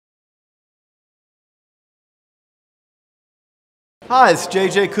Hi, it's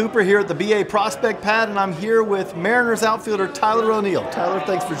J.J. Cooper here at the BA Prospect Pad, and I'm here with Mariners outfielder Tyler O'Neill. Tyler,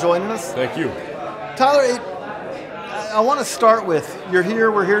 thanks for joining us. Thank you. Tyler, I want to start with, we're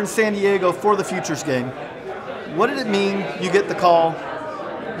here in San Diego for the Futures game. What did it mean you get the call,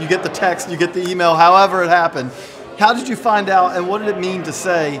 you get the text, you get the email, however it happened? How did you find out, and what did it mean to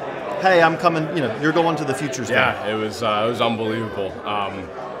say, hey, I'm coming, you're going to the Futures game? Yeah, it was unbelievable.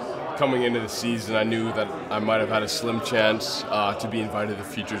 Coming into the season, I knew that I might have had a slim chance to be invited to the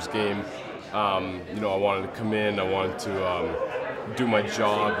Futures game. I wanted to come in, I wanted to do my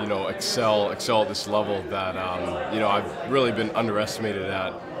job, excel at this level that, I've really been underestimated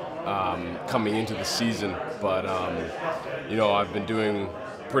at coming into the season. But, I've been doing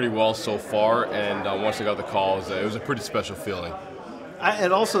pretty well so far, and once I got the call, it was a pretty special feeling.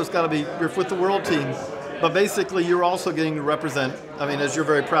 And also, it's got to be, you're with the World Team, but basically you're also getting to represent, as you're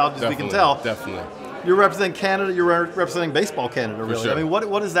very proud, as we can tell. Definitely. You're representing Canada, you're representing Baseball Canada, really. For sure.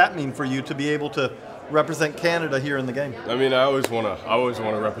 What does that mean for you to be able to represent Canada here in the game? I always want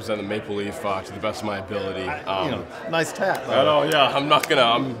to represent the Maple Leaf to the best of my ability. Nice tat. I know, yeah. I'm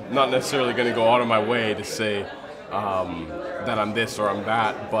not necessarily gonna go out of my way to say that I'm this or I'm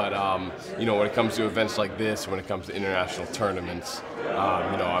that, but when it comes to events like this, when it comes to international tournaments,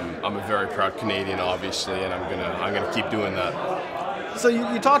 I'm a very proud Canadian, obviously, and I'm gonna keep doing that. So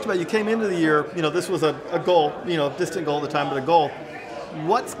you talked about, you came into the year, this was a goal, distant goal at the time, but a goal.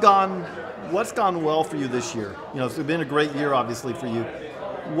 What's gone well for you this year? It's been a great year, obviously, for you.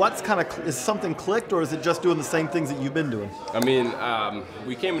 Is something clicked, or is it just doing the same things that you've been doing?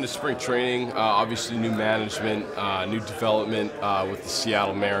 We came into spring training, obviously new management, new development with the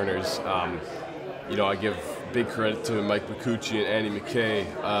Seattle Mariners. I give big credit to Mike Micucci and Andy McKay,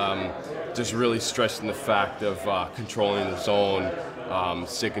 just really stressing the fact of controlling the zone,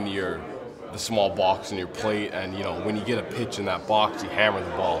 sticking to the small box in your plate, and when you get a pitch in that box, you hammer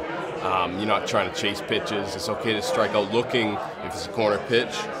the ball. You're not trying to chase pitches. It's okay to strike out looking if it's a corner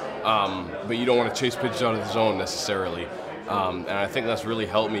pitch, but you don't want to chase pitches out of the zone necessarily. And I think that's really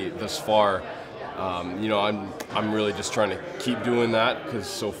helped me thus far. I'm really just trying to keep doing that because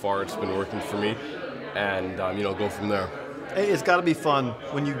so far it's been working for me, and go from there. Hey, it's got to be fun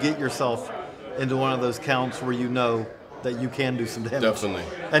when you get yourself into one of those counts where you know that you can do some damage. Definitely.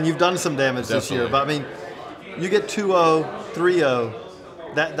 And you've done some damage this year. But you get 2-0, 3-0.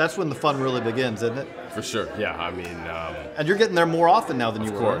 That's when the fun really begins, isn't it? For sure, yeah. And you're getting there more often now than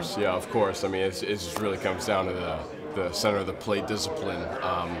you were. Of course, yeah, of course. It just really comes down to the center of the plate discipline.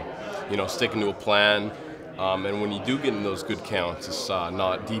 Sticking to a plan, and when you do get in those good counts, it's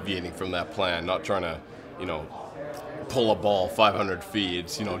not deviating from that plan, not trying to, pull a ball 500 feet.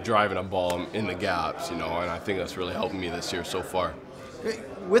 It's driving a ball in the gaps, and I think that's really helping me this year so far.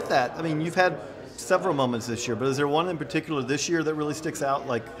 With that, you've had several moments this year, but is there one in particular this year that really sticks out?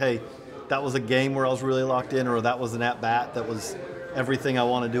 Like, hey, that was a game where I was really locked in, or that was an at-bat that was everything I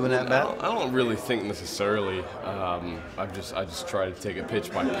want to do in at-bat? I don't really think necessarily. I just try to take it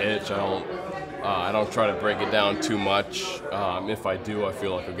pitch by pitch. I don't try to break it down too much. If I do, I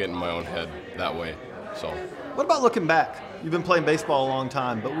feel like I'm getting in my own head that way. So. What about looking back? You've been playing baseball a long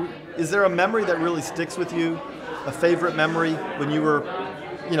time, but is there a memory that really sticks with you? A favorite memory when you were,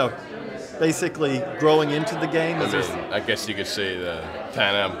 basically growing into the game? I guess you could say the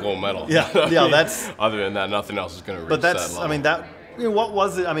Pan Am gold medal. Yeah, that's. Other than that, nothing else is going to reach that level. That. What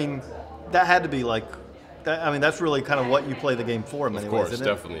was it? That had to be like. That's really kind of what you play the game for in many ways, isn't it?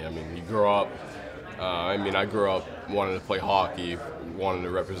 Of course, definitely. You grow up. I grew up wanting to play hockey, wanting to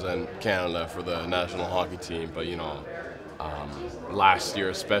represent Canada for the national hockey team, but last year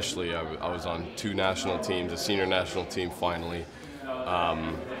especially, I was on 2 national teams, a senior national team finally.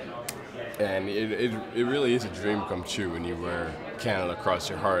 And it really is a dream come true when you wear Canada across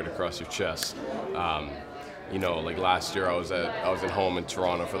your heart, across your chest. Like last year I was at home in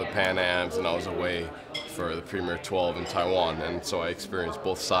Toronto for the Pan Ams, and I was away for the Premier 12 in Taiwan, and so I experienced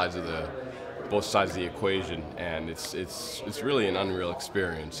both sides of the equation, and it's really an unreal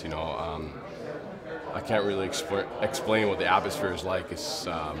experience. I can't really explain what the atmosphere is like. It's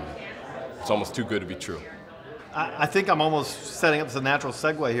almost too good to be true. I think I'm almost setting up as a natural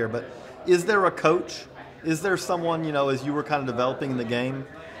segue here, but is there a coach? Is there someone, as you were kind of developing in the game,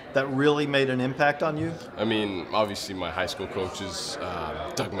 that really made an impact on you? Obviously my high school coaches,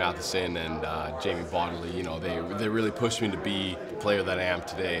 Doug Matheson and Jamie Bodley, they really pushed me to be the player that I am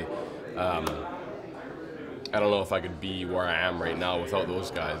today. I don't know if I could be where I am right now without those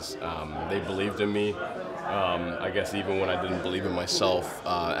guys. They believed in me. I guess even when I didn't believe in myself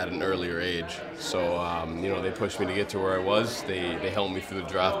at an earlier age. So, they pushed me to get to where I was. They helped me through the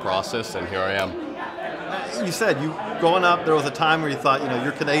draft process, and here I am. You said you growing up, there was a time where you thought,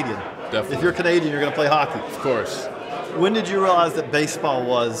 you're Canadian. Definitely. If you're Canadian, you're going to play hockey. Of course. When did you realize that baseball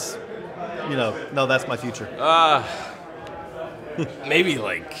was, no, that's my future? Maybe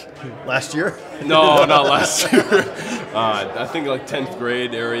like last year? No, not last year. I think like 10th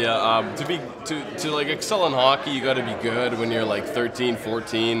grade area. To like excel in hockey, you got to be good when you're like 13,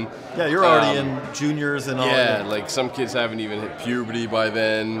 14. Yeah, you're already in juniors and all. Yeah, like some kids haven't even hit puberty by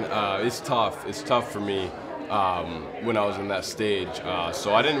then. It's tough. It's tough for me when I was in that stage.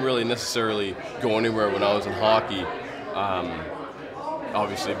 So I didn't really necessarily go anywhere when I was in hockey.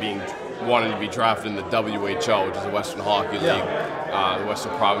 Obviously, wanting to be drafted in the WHL, which is the Western Hockey League, the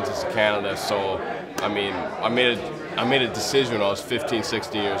Western Provinces of Canada. So, I mean, I made a decision when I was 15,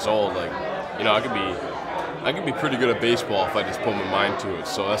 16 years old. Like, I could be pretty good at baseball if I just put my mind to it.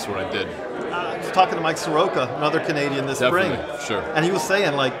 So that's what I did. I was talking to Mike Soroka, another Canadian this spring. Sure. And he was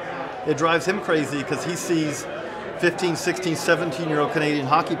saying, like, it drives him crazy because he sees 15, 16, 17-year-old Canadian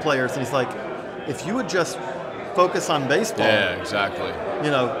hockey players, and he's like, if you would just focus on baseball. Yeah, exactly.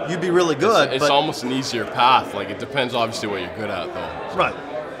 You'd be really good. It's almost an easier path. Like, it depends, obviously, what you're good at, though. Right.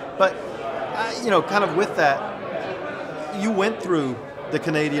 But, kind of with that, you went through the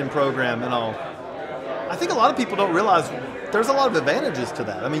Canadian program and all. I think a lot of people don't realize there's a lot of advantages to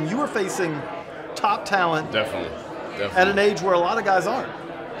that. I mean, you were facing top talent. Definitely. At an age where a lot of guys aren't.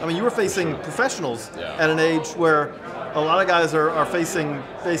 I mean, you were facing professionals at an age where a lot of guys are facing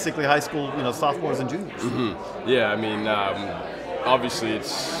basically high school, sophomores and juniors. Mm-hmm. Yeah, I mean, obviously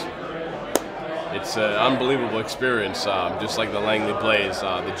it's an unbelievable experience. Just like the Langley Blaze,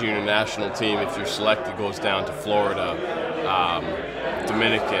 the junior national team, if you're selected, goes down to Florida,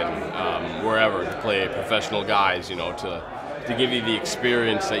 Dominican, wherever to play professional guys. To give you the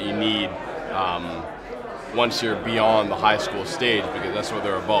experience that you need. Once you're beyond the high school stage, because that's what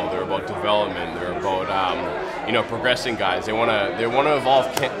they're about. They're about development. They're about progressing guys. They want to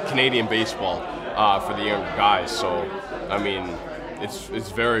evolve Canadian baseball for the younger guys. So, I mean,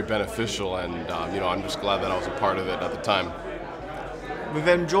 it's very beneficial, and I'm just glad that I was a part of it at the time. We've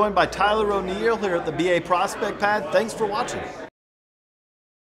been joined by Tyler O'Neill here at the BA Prospect Pad. Thanks for watching.